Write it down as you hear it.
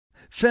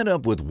Fed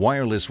up with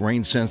wireless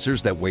rain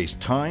sensors that waste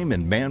time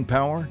and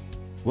manpower?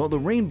 Well, the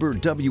RainBird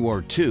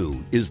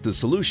WR2 is the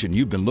solution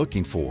you've been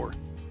looking for.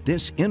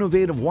 This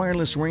innovative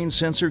wireless rain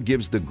sensor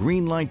gives the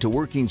green light to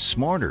working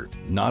smarter,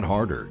 not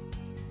harder.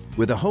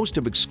 With a host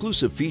of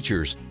exclusive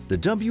features, the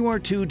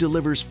WR2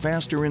 delivers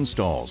faster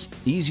installs,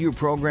 easier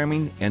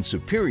programming, and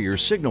superior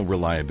signal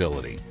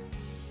reliability.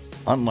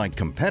 Unlike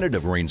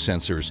competitive rain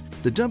sensors,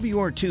 the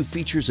WR2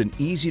 features an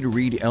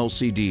easy-to-read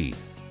LCD,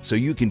 so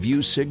you can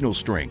view signal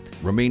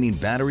strength, remaining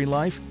battery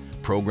life,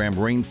 program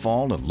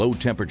rainfall and low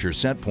temperature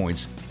set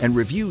points, and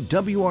review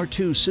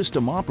WR2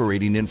 system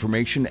operating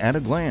information at a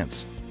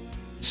glance.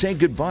 Say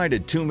goodbye to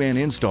two-man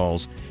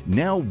installs.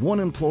 Now one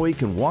employee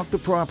can walk the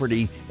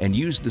property and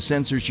use the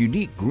sensor's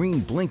unique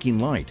green blinking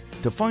light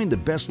to find the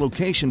best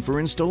location for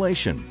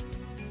installation.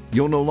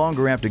 You'll no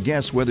longer have to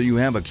guess whether you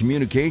have a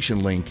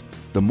communication link.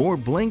 The more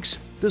blinks,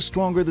 the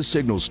stronger the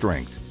signal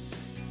strength.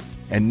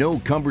 And no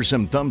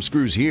cumbersome thumb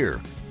screws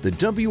here. The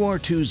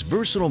WR2's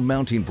versatile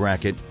mounting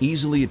bracket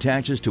easily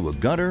attaches to a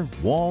gutter,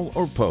 wall,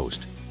 or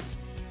post.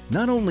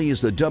 Not only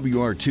is the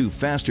WR2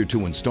 faster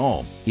to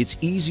install, it's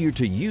easier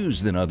to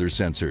use than other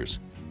sensors.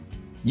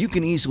 You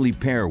can easily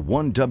pair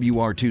one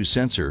WR2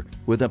 sensor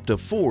with up to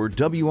 4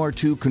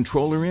 WR2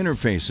 controller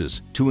interfaces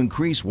to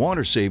increase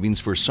water savings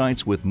for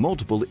sites with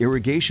multiple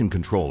irrigation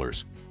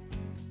controllers.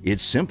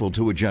 It's simple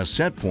to adjust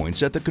set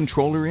points at the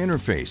controller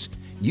interface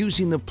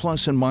using the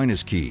plus and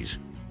minus keys.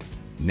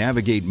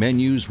 Navigate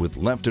menus with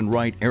left and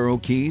right arrow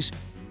keys.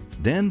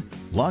 Then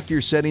lock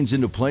your settings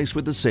into place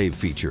with the Save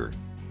feature.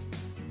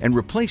 And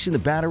replacing the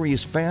battery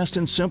is fast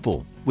and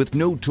simple with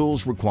no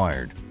tools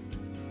required.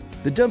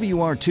 The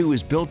WR2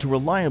 is built to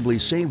reliably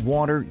save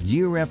water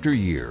year after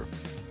year.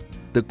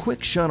 The quick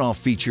shutoff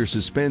feature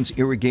suspends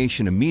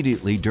irrigation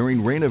immediately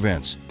during rain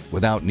events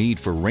without need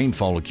for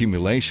rainfall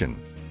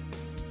accumulation.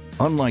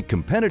 Unlike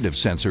competitive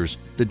sensors,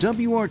 the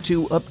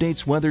WR2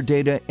 updates weather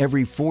data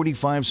every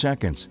 45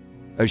 seconds,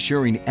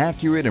 assuring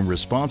accurate and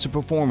responsive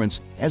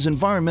performance as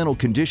environmental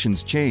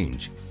conditions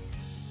change.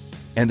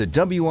 And the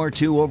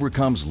WR2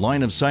 overcomes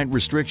line-of-sight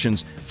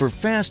restrictions for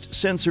fast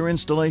sensor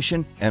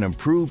installation and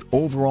improved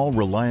overall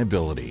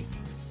reliability.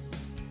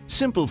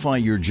 Simplify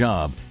your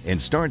job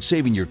and start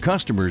saving your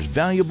customers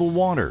valuable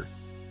water.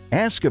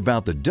 Ask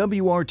about the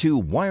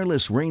WR2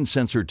 wireless rain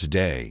sensor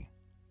today.